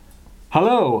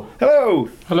Hello. Hello.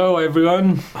 Hello,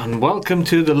 everyone. And welcome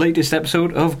to the latest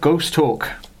episode of Ghost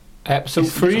Talk. Episode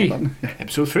 3.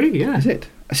 Episode 3, yeah. Is it?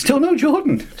 Still no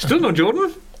Jordan. Still no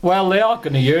Jordan? Well, they are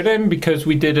going to hear him because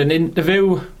we did an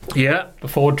interview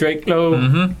before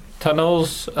Drakelow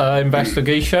tunnels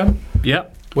investigation. Yeah.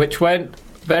 Which went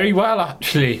very well,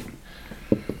 actually.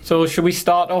 So, should we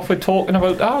start off with talking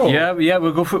about that? Yeah,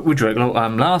 we'll go for it with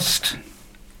Drakelow. Last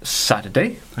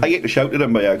Saturday. I get to shout at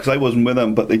them, because I wasn't with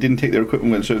them, but they didn't take their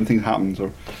equipment when certain things happened.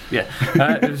 So. Yeah.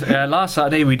 It was, last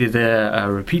Saturday we did a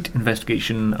repeat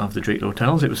investigation of the Drakelow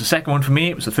tunnels. It was the second one for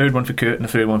me, it was the third one for Kurt, and the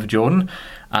third one for Jordan.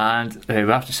 And I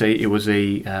have to say, it was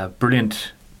a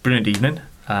brilliant evening.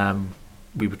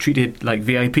 We were treated like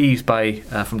VIPs by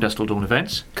from Dusk Till Dawn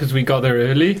events. Because we got there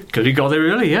early.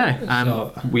 Yeah.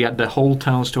 And we had the whole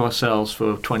tunnels to ourselves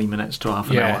for 20 minutes to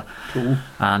half an hour. Cool.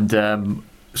 And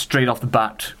straight off the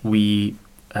bat, we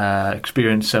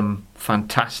experienced some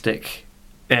fantastic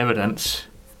evidence,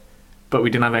 but we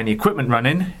didn't have any equipment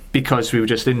running because we were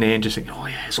just in there and just thinking, oh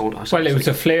yeah, it's all ours. Well, it was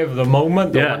a flavour of the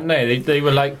moment, though, wasn't it? They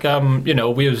were like,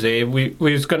 we was there, we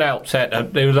was going to help set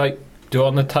up. They were like, do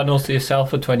on the tunnels to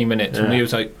yourself for 20 minutes. And we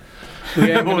was like,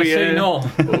 we ain't going to say no.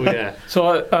 Oh yeah.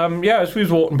 So, as we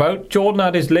was walking about, Jordan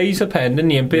had his laser pen,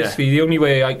 didn't he? And basically, the only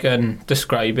way I can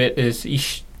describe it is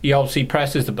he obviously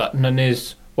presses the button and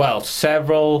there's,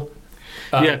 several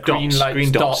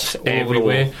green dots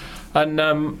everywhere. And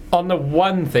on the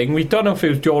one thing, we don't know if it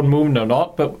was Jordan moving or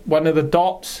not, but one of the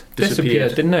dots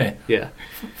disappeared, didn't it? Yeah.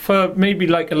 For maybe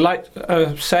like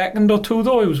a second or two,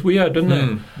 though. It was weird, didn't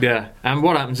it? Yeah. And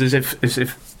what happens is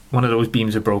if one of those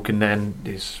beams are broken, then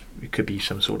it could be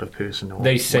some sort of person or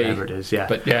whatever it is. Yeah.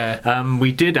 But yeah.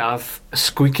 We did have a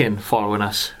squeaking following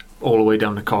us all the way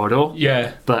down the corridor.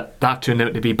 Yeah. But that turned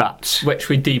out to be bats. Which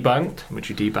we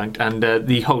debunked. And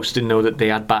the host didn't know that they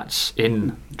had bats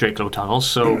in Drakelow tunnels,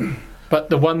 so...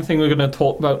 But the one thing we're going to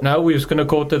talk about now, we was going to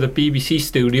go to the BBC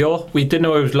studio. We didn't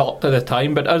know it was locked at the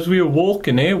time, but as we were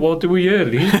walking here, what did we hear,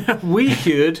 Lee? We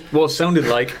heard what sounded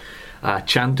like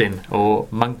chanting, or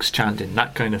monks chanting,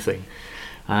 that kind of thing.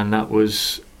 And that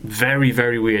was very,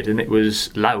 very weird, and it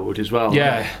was loud as well.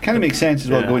 Yeah. Kind of makes sense as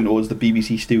well going towards the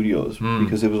BBC studios,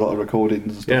 because there was a lot of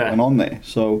recordings and stuff going on there.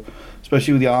 So,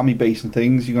 especially with the army base and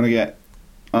things, you're going to get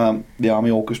the army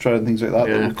orchestra and things like that.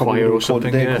 Yeah, choir or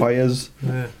something. Choirs.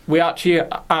 Yeah. We actually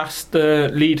asked the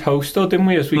lead host, though, didn't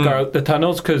we, as we got out the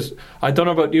tunnels, because I don't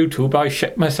know about you two, but I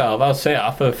shit myself, I'll say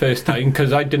that for the first time,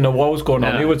 because I didn't know what was going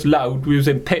on. It was loud, we was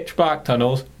in pitch black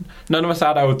tunnels, none of us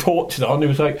had our torches on. It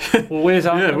was like, well, where's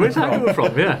that coming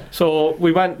from? Yeah. So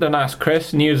we went and asked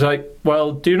Chris, and he was like,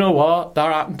 well, do you know what?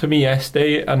 That happened to me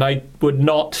yesterday, and I would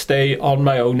not stay on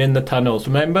my own in the tunnels,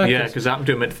 remember? Yeah, because that happened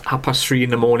to him at 3:30 in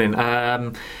the morning.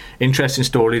 Interesting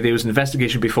story. There was an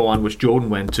investigation beforehand which Jordan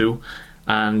went to,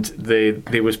 and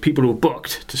there was people who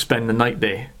booked to spend the night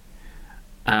there.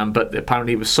 But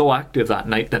apparently it was so active that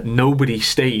night that nobody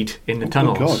stayed in the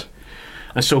tunnels. God.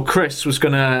 And so Chris was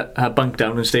going to bunk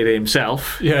down and stay there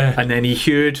himself. Yeah. And then he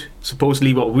heard,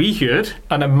 supposedly what we heard.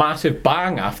 And a massive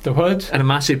bang afterwards. And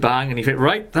And he thought,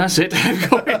 right, that's it.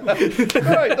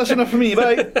 Right, that's enough for me,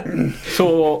 mate.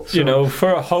 So,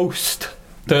 for a host...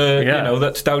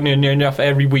 that's down here near enough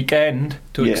every weekend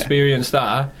to experience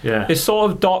that. Yeah. It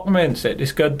sort of documents it.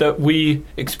 It's good that we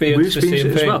experienced the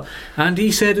same thing. As well. And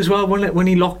he said as well, when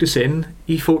he locked us in,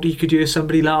 he thought he could hear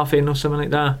somebody laughing or something like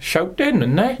that. Shouting,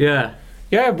 didn't they? Yeah.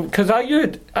 Yeah, because I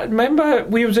remember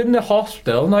we was in the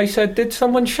hospital and I said, did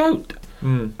someone shout?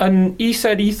 And he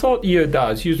said he thought he heard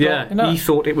us. He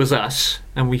thought it was us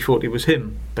and we thought it was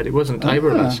him, but it wasn't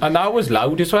either of us. And that was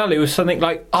loud as well. It was something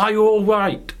like, are you all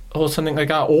right? Or something like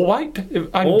that. All right?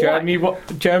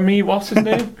 Jeremy, what's his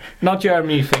name? Not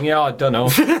Jeremy thing, I don't know.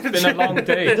 It's been a long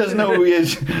day. He doesn't know who he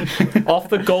is. Off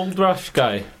the Gold Rush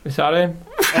guy. Is that him?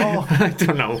 Oh, I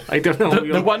don't know.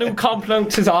 The one who can't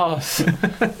pronounce his arse.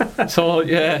 So,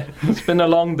 yeah, it's been a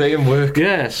long day in work.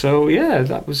 Yeah, so,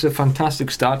 that was a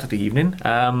fantastic start to the evening.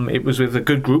 It was with a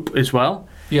good group as well.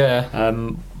 Yeah.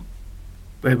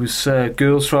 It was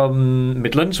girls from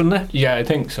Midlands, wasn't there? Yeah, I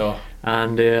think so.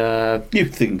 And you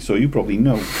think so? You probably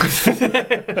know.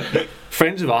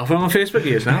 Friends of ours on Facebook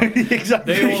years now.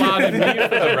 Exactly. They all added me for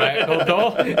the record,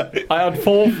 though. I had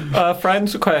 4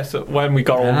 friends requests when we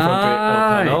got home from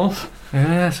Drakelow tunnels.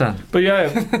 Yeah, son.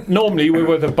 But normally we're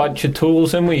with a bunch of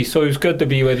tools, and so it was good to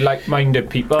be with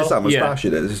like-minded people. It's that moustache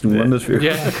it is. It's doing wonders for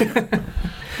you. Yeah.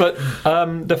 But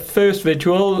the first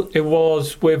visual, it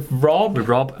was with Rob.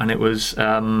 And it was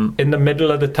in the middle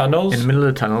of the tunnels.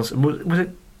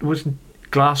 Was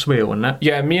glassware, wasn't it?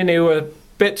 Yeah, me and he were a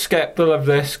bit sceptical of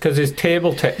this because his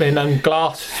table tipping and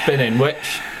glass spinning,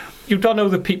 which you don't know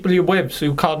the people you're with, so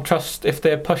you can't trust if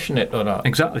they're pushing it or not.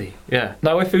 Exactly, yeah.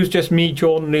 Now, if it was just me,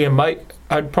 Jordan, Lee and Mike,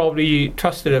 I'd probably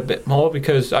trust it a bit more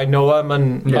because I know them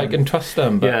and I can trust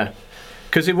them. But yeah,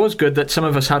 because it was good that some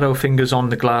of us had our fingers on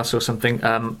the glass or something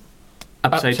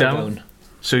upside down.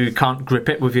 So you can't grip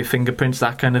it with your fingerprints,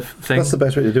 that kind of thing. That's the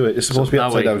best way to do it. It's supposed to be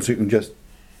upside down, so you can just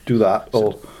do that.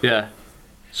 Or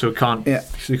so you can't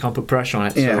put pressure on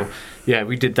it. Yeah. So yeah,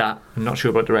 we did that. I'm not sure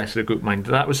about the rest of the group, mind.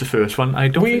 That was the first one. I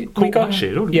don't think we got much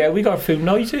it. Yeah, we got a few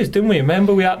noises, didn't we?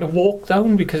 Remember, we had to walk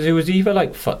down because it was either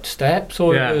like footsteps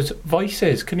or it was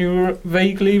voices. Can you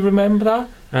vaguely remember that?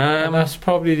 And that's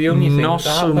probably the only thing. Not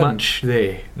so much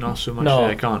there. Not so much there.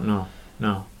 I can't.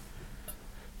 No.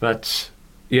 But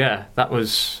yeah, that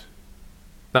was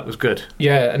good.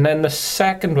 Yeah, and then the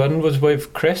second one was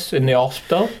with Chris in the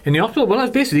hospital. In the hospital? Well,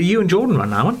 that's basically you and Jordan ran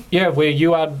that one. Yeah, where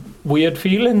you had weird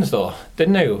feelings, though,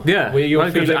 didn't you? Yeah. Where you were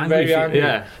feeling very angry.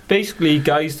 Yeah. Basically,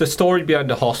 guys, the story behind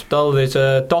the hospital, there's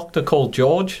a doctor called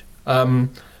George.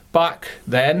 Back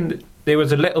then, there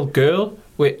was a little girl,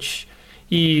 which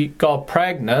he got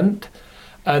pregnant,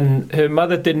 and her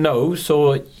mother didn't know,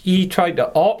 so he tried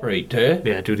to operate her.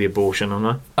 Yeah, do the abortion on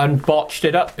her. And botched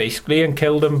it up, basically, and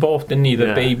killed them both, didn't he?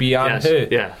 The baby and her.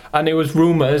 Yeah. And there was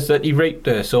rumours that he raped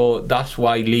her, so that's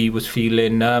why Lee was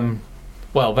feeling,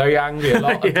 very angry a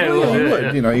lot. You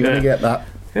know, you're going to get that.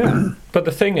 Yeah. But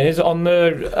the thing is, on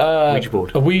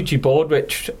the Ouija board,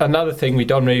 which another thing we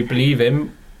don't really believe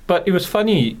in, but it was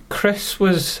funny, Chris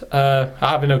was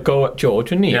having a go at George,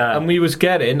 wasn't he? Yeah. And we was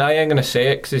getting, I ain't going to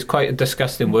say it because it's quite a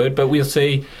disgusting word, but we'll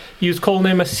say, he was calling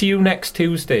him a see you next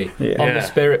Tuesday on the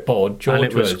spirit board, George. And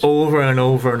it was over and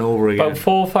over and over again. About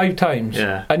 4 or 5 times.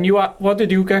 Yeah. And what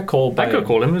did you get called by? I could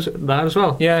call him that as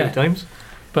well. Yeah. a few times.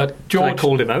 But George... I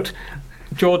called him out.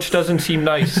 George doesn't seem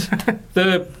nice.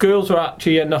 The girls were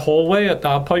actually in the hallway at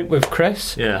that point with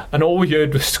Chris. Yeah. And all we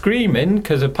heard was screaming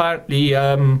because apparently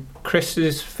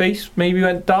Chris's face maybe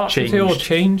went dark or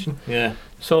changed. Yeah.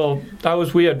 So that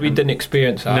was weird. We didn't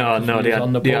experience that. No, they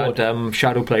had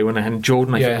shadow play when and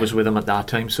Jordan I think was with him at that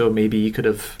time, so maybe he could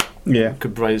have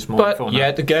could rise more. But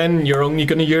yet again, you're only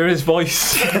going to hear his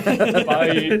voice by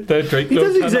the Drakelow. He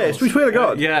does exist. We swear to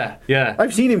God. Yeah.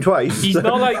 I've seen him twice. He's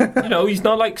not like he's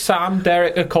not like Sam,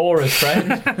 Derek, Akora's friend.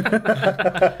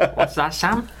 What's that,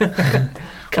 Sam?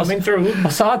 Coming through.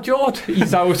 What's that, George?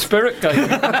 He's our spirit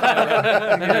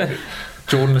guide.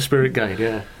 Jordan, the spirit guide.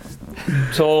 Yeah.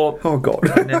 So. Oh God.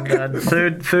 And then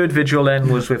third vigil then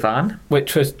was with Anne,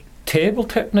 which was table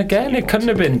tipping again. It couldn't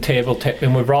have been table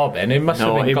tipping with Rob, and it must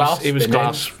have been glass. It was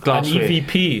glass. An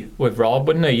EVP with Rob,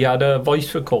 wouldn't it? He had a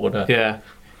voice recorder.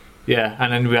 Yeah,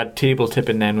 and then we had table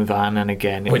tipping then with Anne, and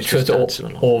again it which was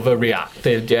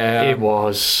overreacted. Yeah, it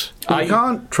was. I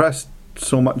can't trust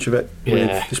so much of it,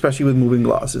 especially with moving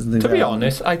glasses and things. To be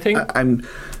honest, I think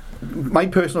my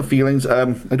personal feelings. I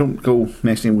don't go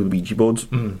messing with Ouija boards.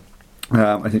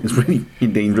 I think it's really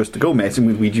dangerous to go messing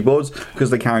with Ouija boards because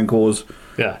they can cause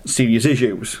serious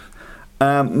issues.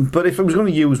 But if I was going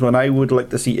to use one, I would like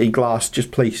to see a glass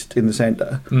just placed in the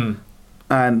centre.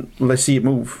 And let's see it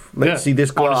move. Let's see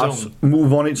this glass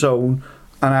move on its own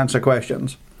and answer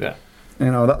questions. Yeah.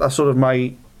 That's sort of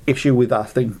my issue with that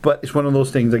thing. But it's one of those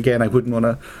things, again, I wouldn't want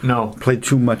to play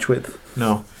too much with.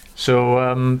 No.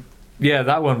 So,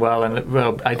 that went well.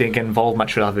 And, I didn't get involved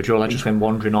much with that vigil. I just went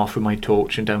wandering off with my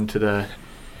torch and down to the...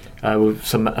 with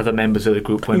some other members of the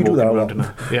group went walking around.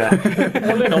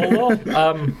 All in all,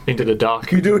 though, into the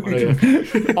dark. You do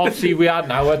it. Obviously, we had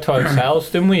an hour to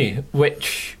ourselves, didn't we?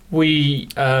 Which we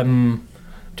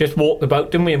just walked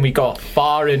about, didn't we? And we got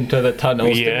far into the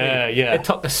tunnels. Yeah. It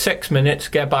took us 6 minutes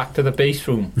to get back to the base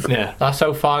room. Yeah, that's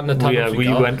how far in the tunnels we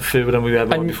got. Went further than we ever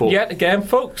went before. Yet again,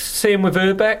 folks, same with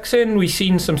Urbexing. We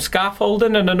seen some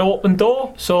scaffolding and an open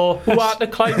door. So who had to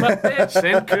climb up there?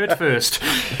 Send Kurt first.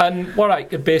 And what I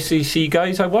could basically see,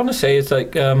 guys, I want to say is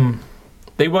like.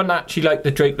 They weren't actually like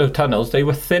the Drakelow tunnels. They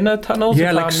were thinner tunnels.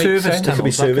 Yeah, like service tunnels. They could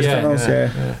be service tunnels,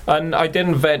 yeah. And I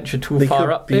didn't venture too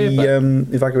far up there. They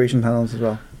could be evacuation tunnels as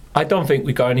well. I don't think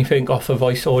we got anything off the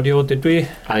voice audio, did we?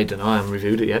 I don't know. I haven't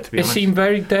reviewed it yet, to be honest. It seemed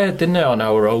very dead, didn't it, on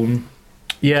our own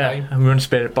time? And we were in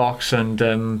Spirit Box, and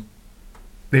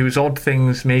there was odd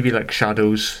things, maybe like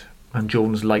shadows, and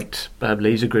Jordan's light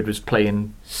laser grid was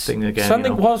playing thing again.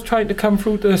 Something was trying to come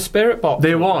through the Spirit Box.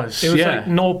 There was, There was like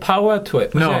no power to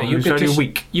it. It was very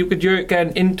weak. You could hear it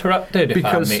getting interrupted, if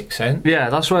that makes sense. Yeah,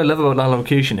 that's what I love about that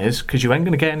location is, because you ain't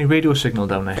going to get any radio signal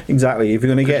down there. Exactly. If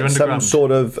you're going to get some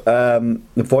sort of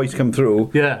voice come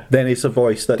through, then it's a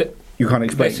voice that you can't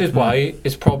explain. This is why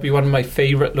it's probably one of my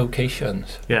favourite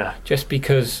locations. Yeah. Just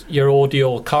because your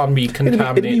audio can't be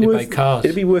contaminated by cars.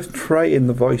 It'd be worth trying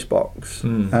the voice box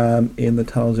in the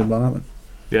tunnels in Barnum.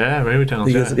 Yeah, railway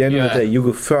tunnels. Because at the end of the day, you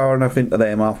go far enough into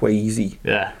them halfway easy.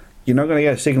 Yeah. You're not going to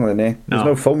get a signal in there. There's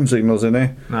no phone signals in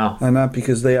there. No. And that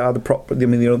because they are the proper. I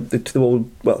mean, to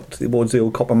the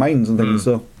old copper mines and things.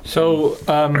 So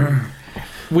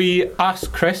we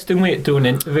asked Chris, didn't we, to do an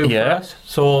interview for us?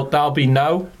 So that'll be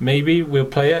now. Maybe we'll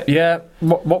play it. Yeah.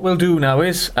 What we'll do now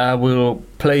is we'll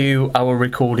play you our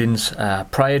recordings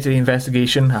prior to the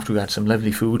investigation, after we had some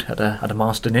lovely food at a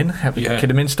Marston Inn at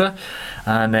Kidderminster,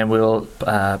 and then we'll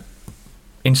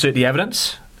insert the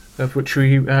evidence of which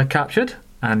we captured,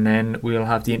 and then we'll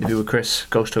have the interview with Chris,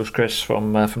 Ghost Host Chris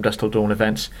from Dusk Till Dawn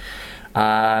events.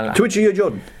 To which you hear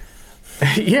Jordan.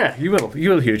 Yeah, you will.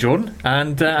 You will hear Jordan.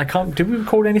 And I can't. Did we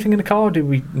record anything in the car? Or did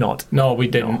we not? No, we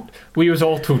didn't. No. We was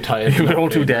all too tired. We were all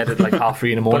too dead at like 3:30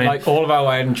 in the morning. But like all of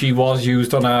our energy was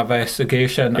used on our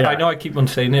investigation. Yeah. I know I keep on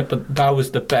saying it, but that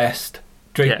was the best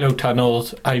Drakelow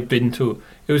tunnels I've been to.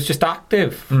 It was just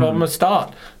active from the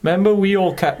start. Remember, we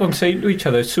all kept on saying to each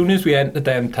other, as soon as we entered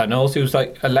them tunnels, it was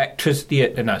like electricity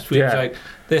hitting us. We was like,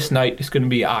 this night is going to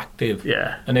be active.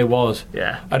 Yeah. And it was.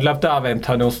 Yeah. I'd love to have them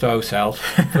tunnels to ourselves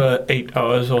for 8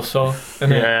 hours or so.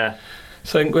 Yeah.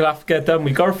 So I think we'll have to get done.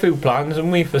 We got a few plans,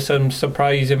 haven't we, for some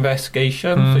surprise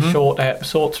investigations, for short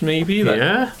episodes maybe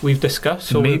that we've discussed.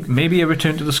 So maybe a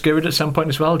return to the Spirit at some point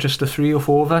as well, just the 3 or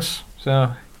 4 of us.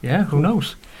 So, yeah, who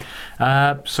knows?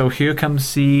 So here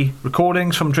comes the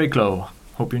recordings from Drakelow.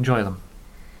 Hope you enjoy them.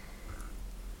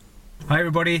 Hi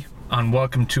everybody, and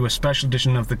welcome to a special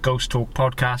edition of the Ghost Talk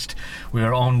podcast. We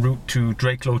are en route to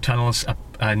Drakelow tunnels up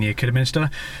near Kidderminster.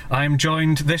 I'm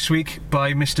joined this week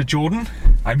by Mr. Jordan.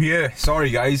 I'm here. Sorry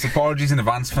guys, apologies in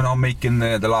advance for not making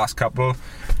the last couple.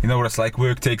 You know what it's like,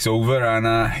 work takes over, and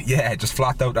just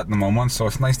flat out at the moment, so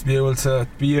it's nice to be able to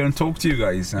be here and talk to you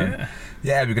guys. And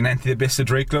we're going to enter the abyss of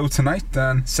Drakelow tonight,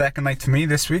 and second night for me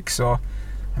this week, so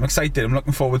I'm excited. I'm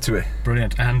looking forward to it.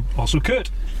 Brilliant. And also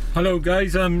Kurt. Hello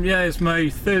guys, it's my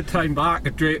 3rd time back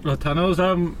at Drakelow tunnels.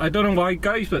 I don't know why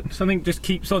guys, but something just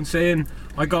keeps on saying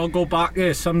I gotta go back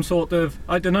there, some sort of,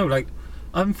 I don't know, like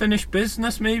unfinished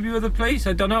business maybe with the place.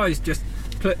 I don't know,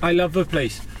 I love the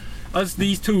place. As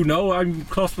these two know, I'm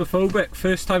claustrophobic.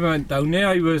 First time I went down there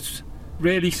I was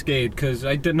really scared because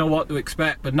I didn't know what to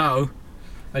expect, but now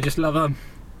I just love them.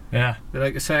 Yeah. They're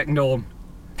like a second home.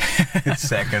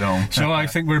 Second home. So I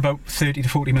think we're about 30 to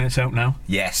 40 minutes out now.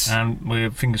 Yes. And we're,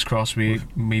 fingers crossed, we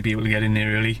may be able to get in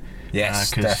there early.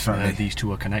 Yes, definitely. Because these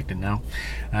two are connected now.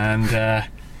 And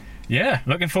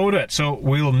looking forward to it. So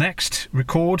we'll next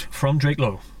record from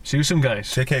Drakelow. See you soon,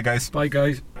 guys. Take care, guys. Bye,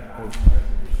 guys.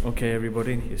 Okay,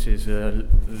 everybody. This is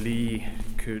Lee,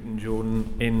 Kurt and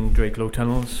Jordan in Drakelow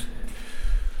tunnels.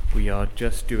 We are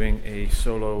just doing a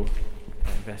solo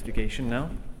investigation now.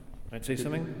 I'd say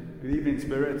something. Good evening,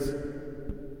 spirits.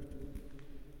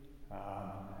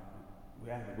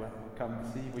 Well,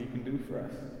 come see what you can do for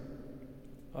us.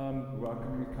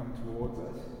 Welcome you to come towards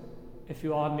us. If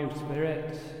you are new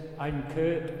spirits, I'm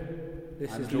Kurt.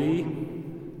 This is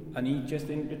Jordan. Lee, and he just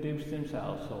introduced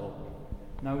himself. So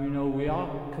now you know who we are.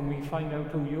 Can we find out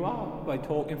who you are by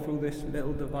talking through this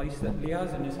little device that Lee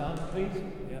has in his hand, please?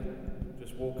 Yeah.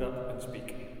 Just walk up and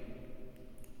speak.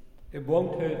 It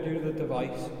won't hurt you, the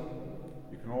device.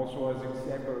 You can also, as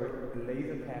accept a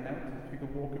laser pen out. If you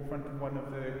can walk in front of one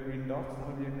of the green dots, that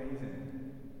would be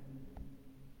amazing.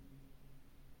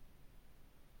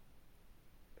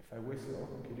 If I whistle,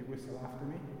 could you whistle after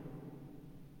me?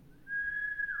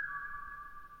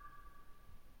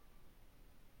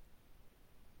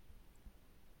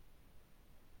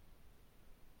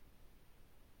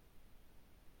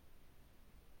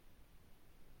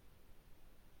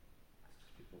 That's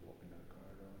just people walking down the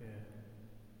corridor. Yeah.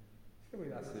 See the way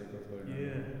that circle's going on?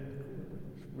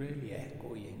 It's really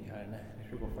echoey in here, isn't it?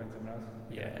 Should we go find someone else?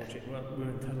 Yeah. Well, we're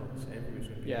in tunnels. Everywhere's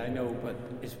going to be. Yeah, I know, but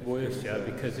it's worse,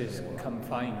 because it's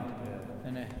confined.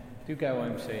 Innit? Do you get what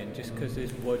I'm saying? Just because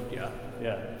there's wood, Yeah.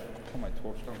 Put my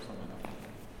torch down somewhere now.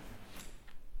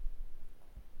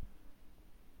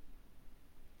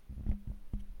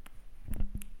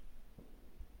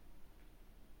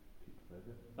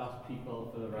 That's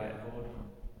people for the record.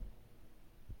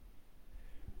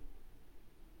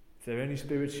 If there are any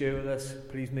spirits here with us,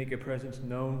 please make your presence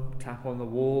known. Tap on the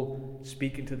wall.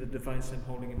 Speak into the device I'm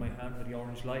holding in my hand with the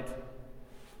orange light.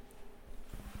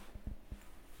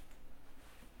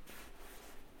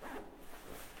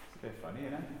 It's a bit funny,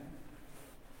 isn't it?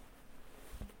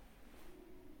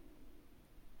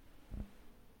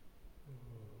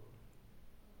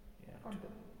 Yeah.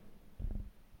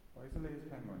 Why isn't the laser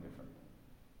pen going different?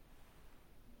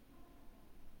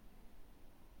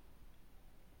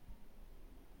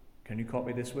 Can you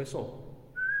copy this whistle?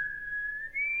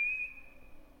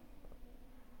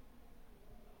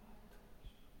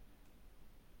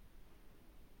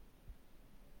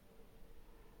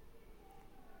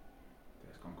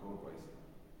 It's gone cold, boys.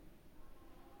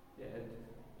 Yeah,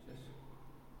 just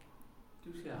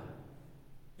do see that.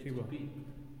 See It's what? beep.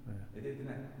 It did,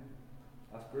 didn't it?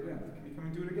 That's brilliant. Can you come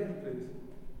and do it again, please?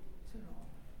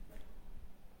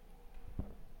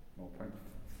 More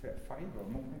 0.5 or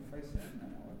more 0.57 now.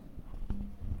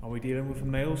 Are we dealing with a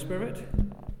male spirit?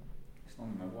 It's not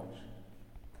on my watch.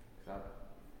 I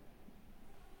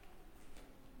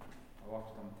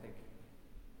watched them tick.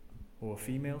 Or a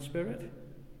female spirit?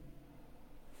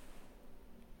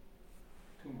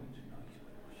 Too much noise.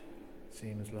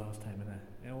 Same as last time,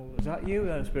 innit? Oh, is that you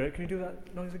then, spirit? Can you do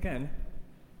that noise again?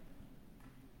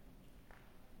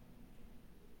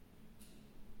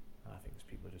 I think it's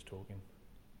people just talking.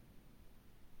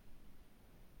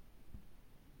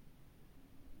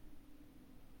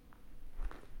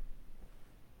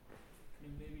 Can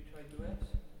you maybe try duets?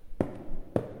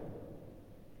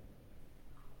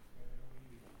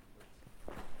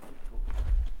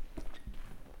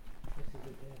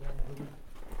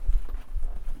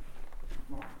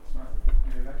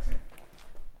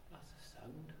 That's a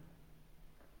sound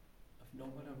of no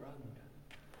one around.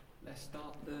 Let's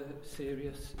start the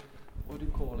serious, what do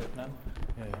you call it now?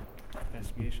 Yeah,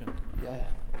 investigation. Yeah.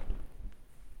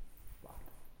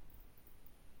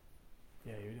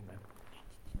 Yeah, you did, man.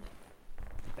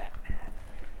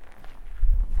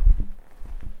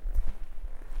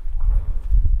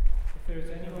 If there's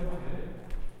anyone here,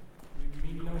 we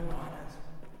mean no harm.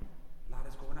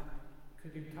 Ladder's going up.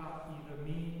 Could you tap either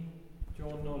me,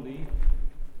 John or Lee,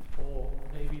 or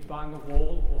maybe bang a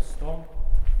wall or stomp,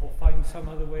 or find some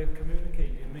other way of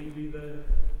communicating? Maybe the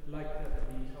light that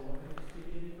these or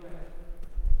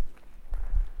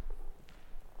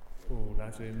Oh,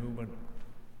 that's a movement.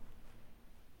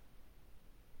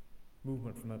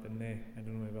 Movement from up in there. I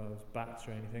don't know if that was bats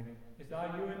or anything. Is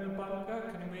that you in the bunker?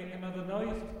 Can you make another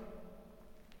noise?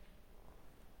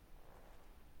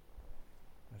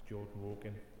 That's Jordan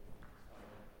walking.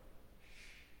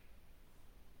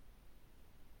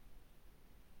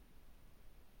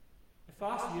 If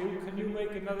that's you, can you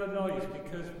make another noise?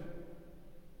 Because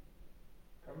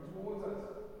Come towards us.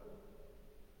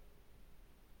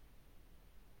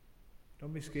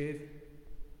 Don't be scared.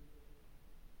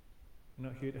 I'm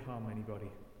not here to harm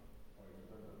anybody.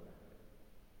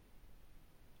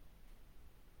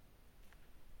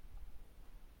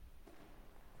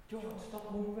 John,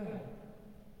 stop moving.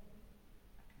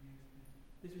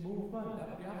 This movement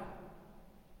up here.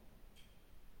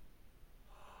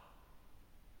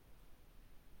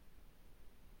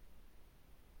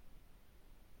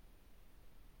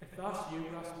 If that's you,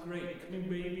 that's great. Can you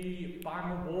maybe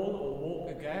bang a wall or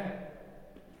walk again?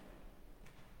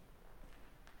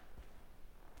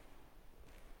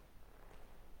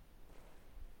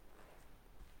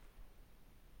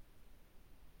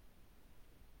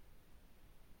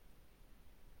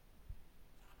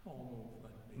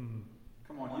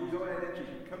 Come on, use your energy.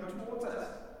 Come towards us.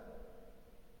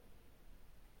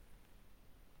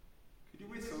 Could you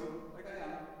whistle like I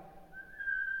am?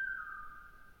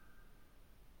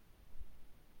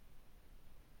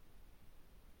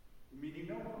 Meaning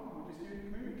no harm. We're just here to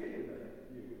communicate with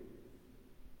you.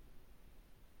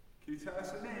 Can you tell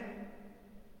us your name?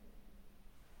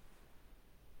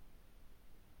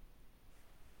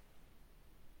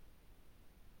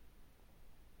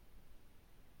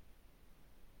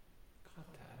 Can't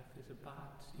tell if there's a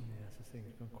bat. Yeah, that's the thing.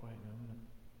 It's gone quiet now, isn't it?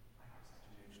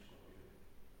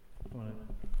 Come on then.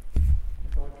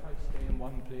 So I try to stay in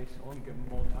one place or give them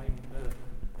more time to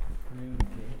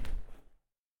communicate.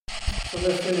 So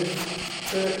this is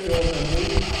Kurt, Jordan and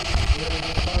Lee. We're in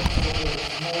the front of a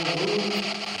small room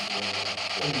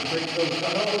in Drakelow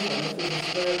tunnels, and this is the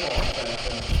spirit box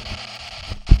session.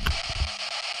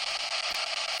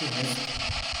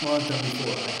 Well, I've done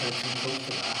before. I heard some talk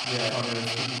to that. Yeah. On a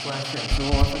stupid question. So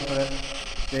what's it for it?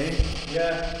 Day?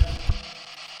 Yeah.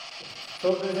 So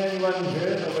if there's anyone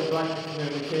here that would like to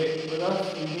communicate with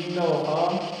us, we mean no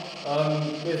harm.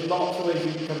 There's lots of ways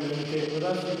you can communicate with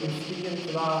us. You can speak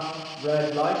into that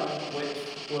red light, which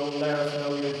will let us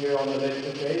know you're here on the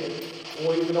later date.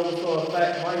 Or you can also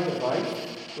affect my device,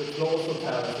 which will also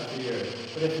tell us if you're here.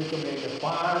 But if you can make a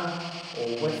bang, or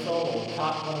whistle, or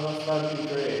tap one of us, that would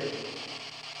be great.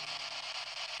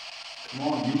 Come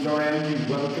on, use our energy.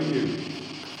 Welcome you.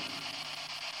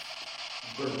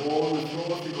 You've got a ball on the floor.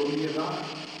 If you go near that,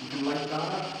 you can light that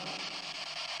up.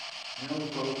 You know,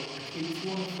 so each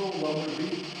one full one would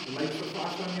be the lights will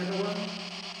flash on the other one.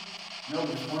 No,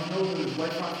 just one over is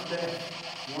light flash there.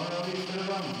 One of these still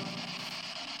around.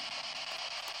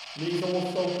 These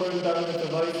also put down the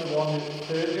device the one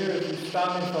that's earlier. If you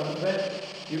stand in front of it,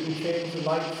 you can change the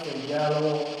lights to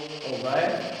yellow or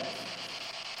red.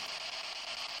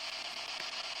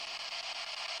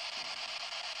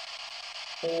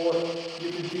 Or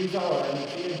you could use our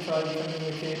energy and try to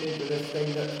communicate it with this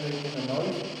thing that's making a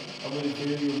noise. I'm going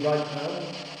to do you right now.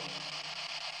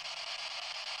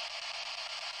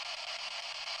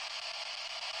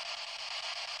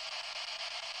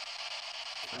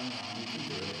 Hang on, you can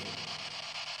do it.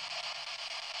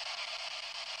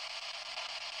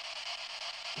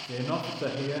 Is there an officer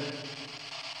here?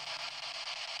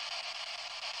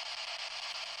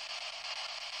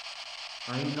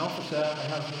 I'm an officer, I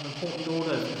have some important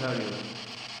orders to tell you.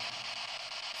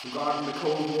 Regarding the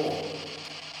Cold War.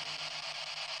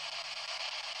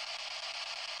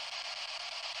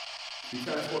 Can you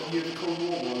tell us what year the Cold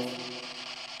War was?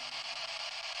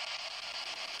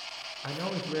 I know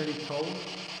it's really cold,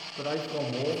 but I've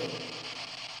gone warm.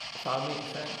 If that makes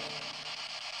sense.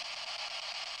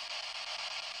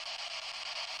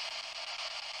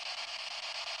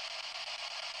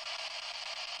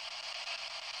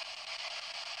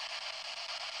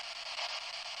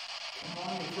 Come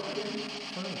on, it's right.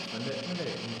 Come on.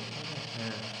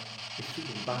 It's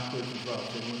shooting backwards as well,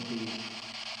 so it won't be...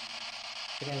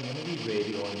 It ain't going to be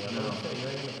radio on the other one. So you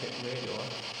ain't going to pick radio on.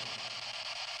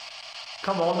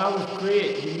 Come on, that was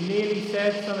great. You nearly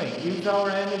said something. Use our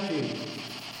energy.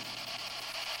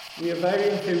 We are very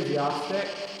enthusiastic.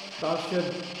 That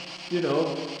should, you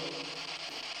know.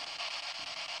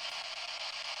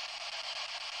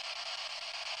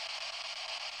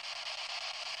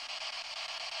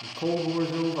 The Cold War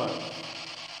is over.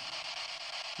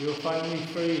 You're finally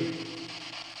free.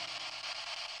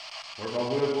 What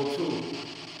about World War II?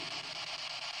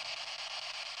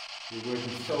 We're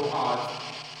working so hard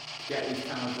to get these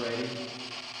cameras ready.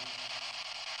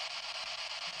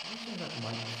 I think that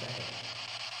might say.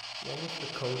 What was the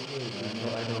code word? I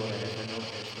know what it is, I know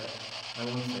what it is, but I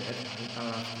won't say it.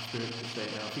 I'll ask the spirit to say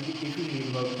it now. If we leave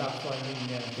about, That's what I mean,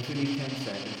 yeah. if we leave 10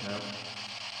 seconds now,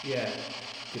 Yeah.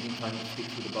 give him time to speak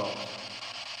through the box.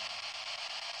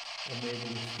 Or maybe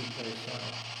you speak very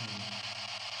silent.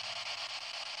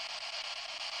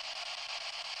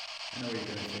 I know what you're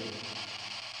going to say.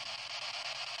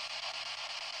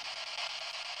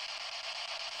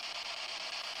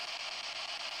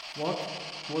 What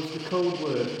was the code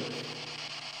word?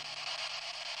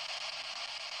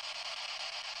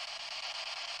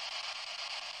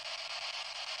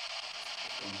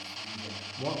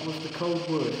 What was the code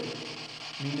word?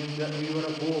 Meaning that we were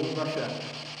at war with Russia.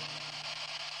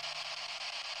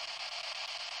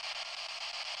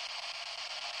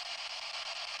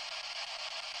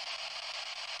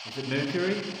 Is it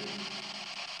Mercury?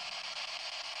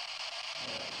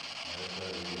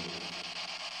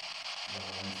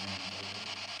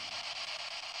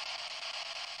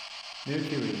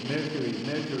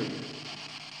 Mercury.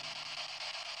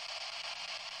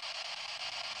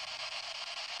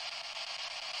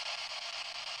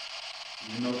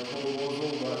 You know the Cold War's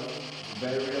over. There's a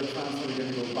very real chance that we're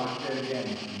going to go back there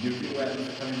again. Nuclear weapons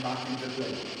are coming back into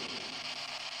play.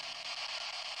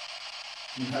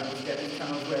 You have to get these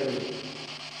cameras ready.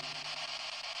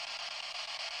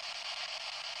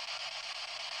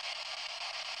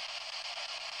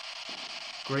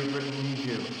 Great Britain needs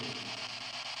you.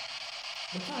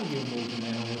 Was that you moving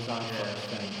in or was that first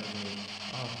thing?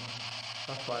 Oh,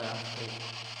 that's why I asked you.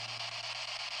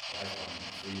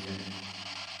 Freezing.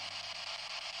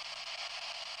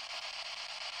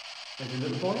 There's a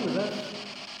little boy with us.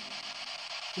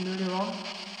 Seen earlier on.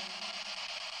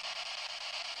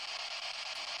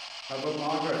 How about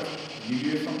Margaret? Did you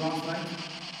hear from last night?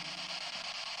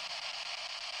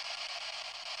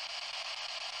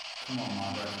 Come on,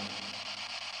 Margaret.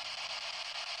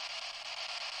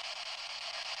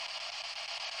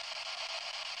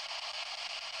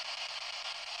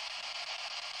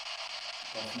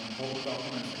 Got some important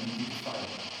documents I need you to file.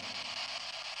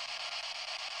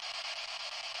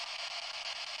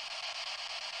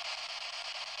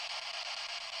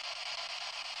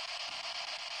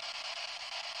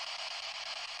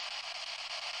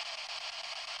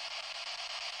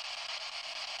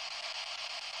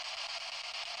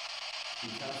 You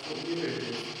can't stop me here.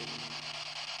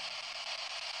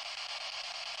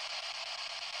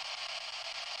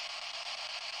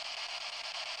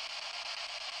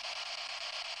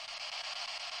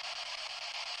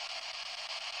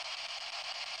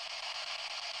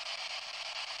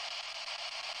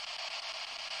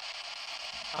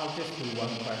 I'll just do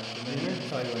one question and then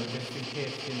try one just in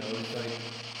case, you know, it's like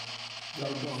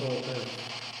some sort of.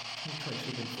 You try to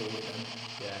keep it forward then.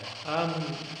 Yeah.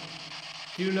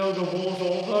 Do you know the war's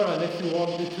over? And if you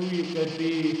wanted to, you could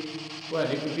be. Well,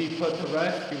 you could be put to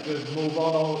rest. You could move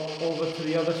on over to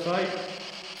the other side.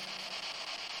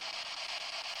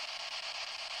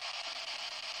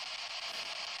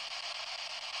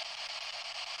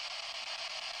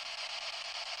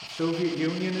 The Soviet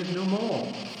Union is no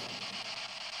more.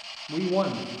 We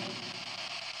won.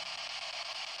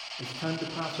 It's time to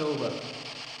pass over.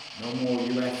 No more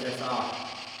USSR.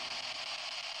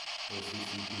 Or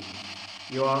CCP.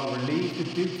 You are relieved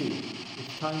of duty.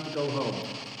 It's time to go home.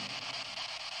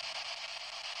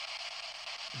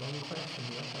 One question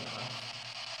you ever asked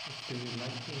is, do you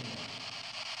like being there?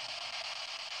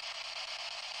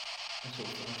 That's what I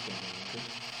was thinking.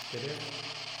 Did it?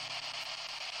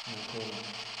 No problem.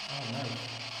 Oh, nice.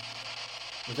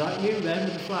 Was that you then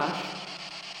with the flash?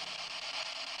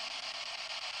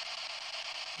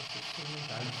 It's as soon as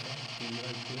I said, do you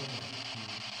like being there?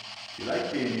 You like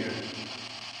being here?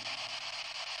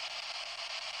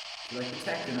 You like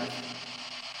protecting us?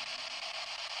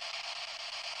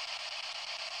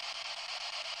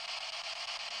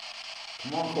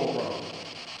 Come on, Corporal.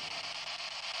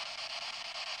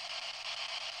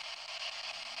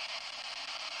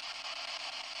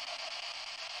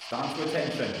 Stand to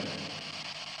attention.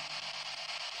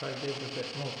 Try to give a bit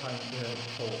more time to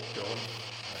talk, George.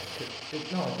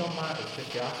 No, it don't matter. It's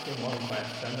just you're asking one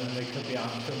question and they could be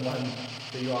answering one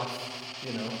that you ask,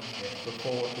 you know,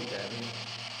 before what you get.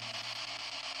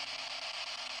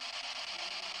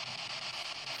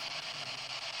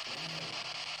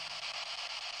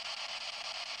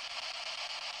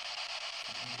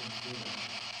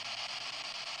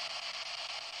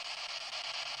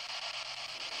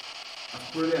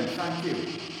 That's brilliant, thank you.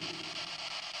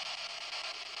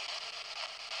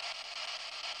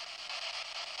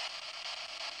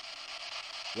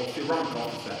 What's your rank,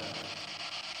 officer?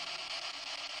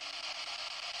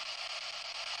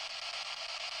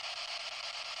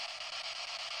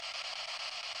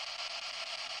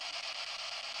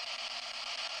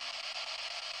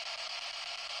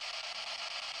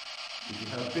 Did you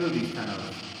help build these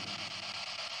tunnels?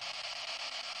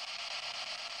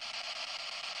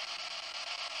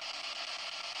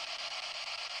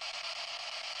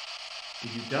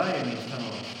 Did you die in these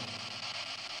tunnels?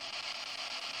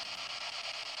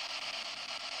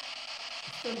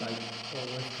 I feel like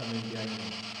always coming behind me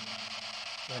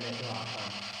when it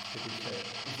happens, to be fair.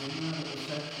 Isn't that a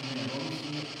reception? I've only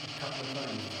seen it a couple of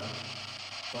times now,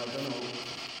 but I don't know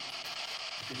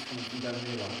if it's going to be down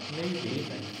here. Maybe.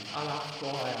 I'll ask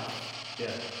what I ask.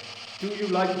 Yeah. Do you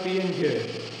like being here?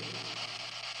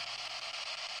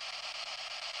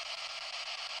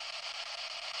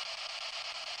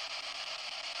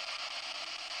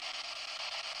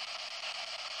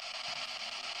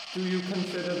 Do you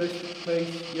consider this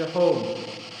place your home?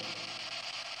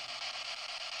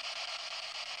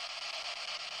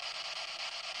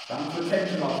 Stand to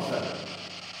attention, officer.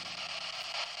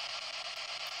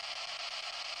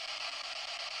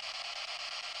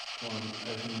 Come on,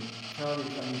 as in Charlie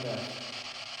coming back.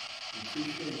 We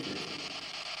appreciate it.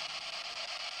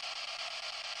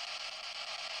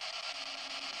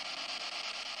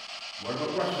 What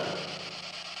about Russia?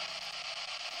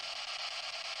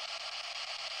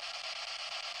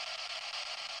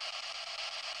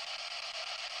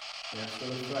 They're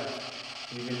still a threat,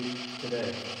 even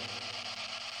today.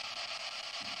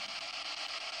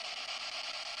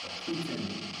 Putin.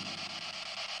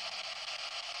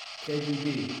 KGB.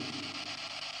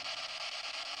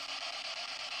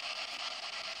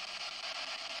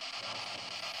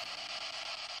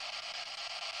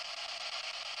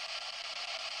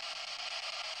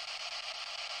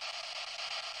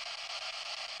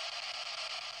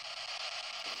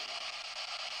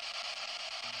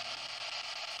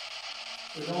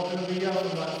 We're not going to be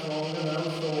out much longer now,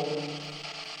 so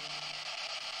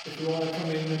if you want to come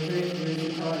in the place, use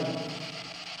your time.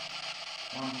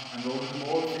 Come on, I'm rolling the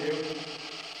ball for you.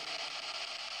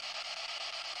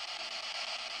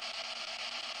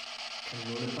 Can you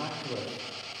roll it back to us?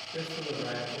 Just to the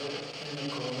right, in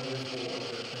the corner, there's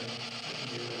water, and I can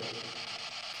do it.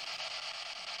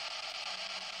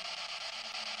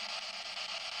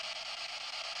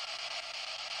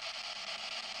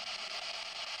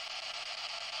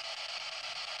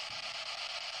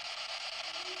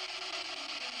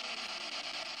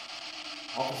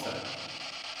 Officer.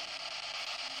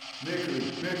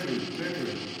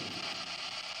 Mercury.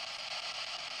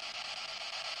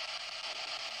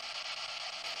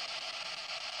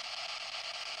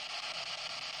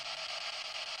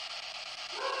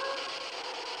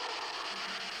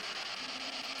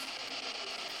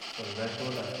 For the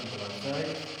record, that's people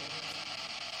outside.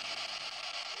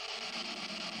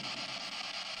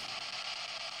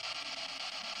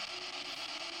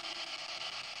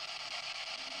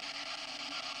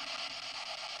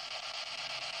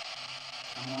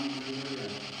 Come on,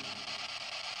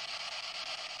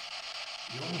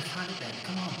 You almost had it then,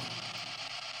 come on.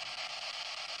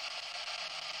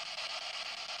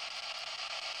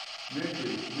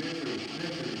 Mercury.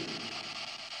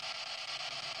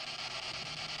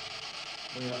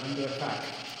 We are under attack.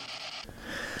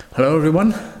 Hello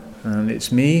everyone, and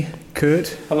it's me, Kurt.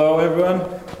 Hello, everyone.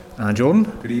 And Jordan.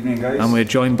 Good evening, guys. And we're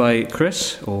joined by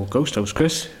Chris, or Ghost House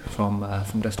Chris, from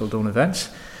Drakelow Events.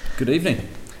 Good evening.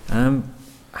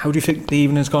 How do you think the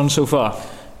evening's gone so far?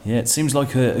 Yeah, it seems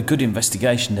like a good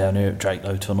investigation down here at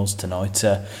Drakelow Tunnels tonight.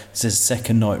 This is the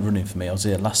second night running for me. I was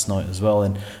here last night as well,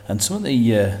 and some of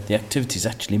the activities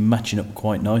actually matching up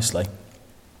quite nicely.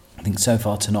 I think so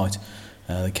far tonight,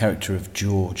 the character of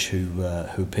George, who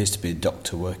appears to be a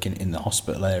doctor working in the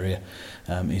hospital area,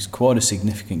 is quite a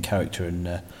significant character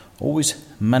and always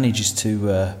manages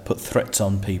to put threats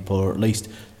on people, or at least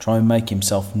try and make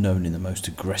himself known in the most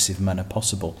aggressive manner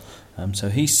possible. So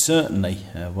he's certainly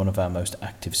one of our most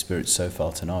active spirits so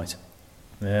far tonight.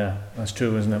 Yeah, that's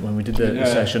true, isn't it? When we did the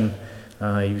session,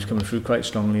 he was coming through quite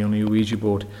strongly on the Ouija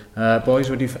board. Boys,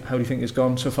 how do you think it's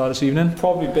gone so far this evening?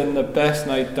 Probably been the best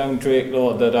night down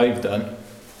Drakelow that I've done.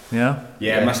 Yeah?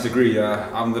 Yeah, I must agree.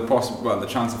 Having the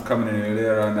chance of coming in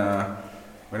earlier and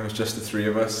when it was just the three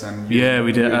of us. And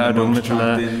we did our own little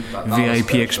VIP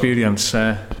special experience.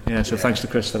 So thanks to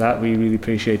Chris for that. We really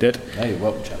appreciate it. Hey, you're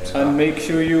welcome, chaps. And make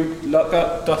sure you look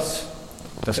at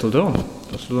Drakelow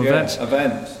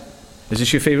events. Is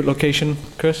this your favourite location,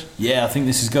 Chris? Yeah, I think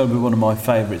this is going to be one of my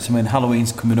favourites. I mean,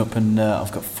 Halloween's coming up, and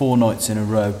I've got 4 nights in a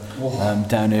row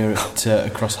down here at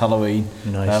across Halloween.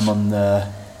 Nice. On the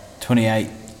 28,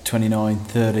 29,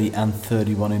 30 and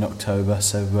 31 in October.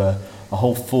 So a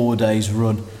whole 4 days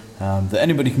run that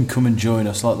anybody can come and join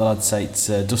us. Like the lads say, it's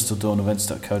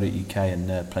dustilldawnevents.co.uk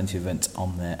and plenty of events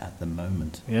on there at the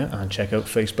moment. Yeah, and check out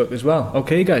Facebook as well.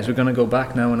 Okay, guys, we're going to go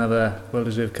back now and have a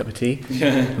well-deserved cup of tea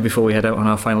before we head out on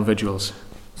our final vigils.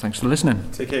 Thanks for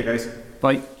listening. Take care, guys.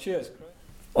 Bye. Cheers.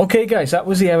 Okay, guys, that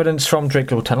was the evidence from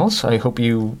Drakelow Tunnels. I hope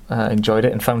you enjoyed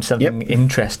it and found something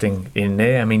interesting in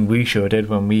there. I mean, we sure did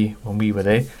when we were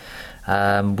there.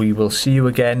 We will see you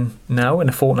again now in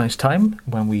a fortnight's time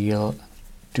when we'll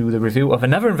do the review of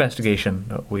another investigation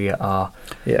that we are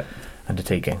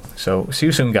undertaking. So see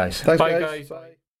you soon, guys. Thanks, Bye, guys. guys.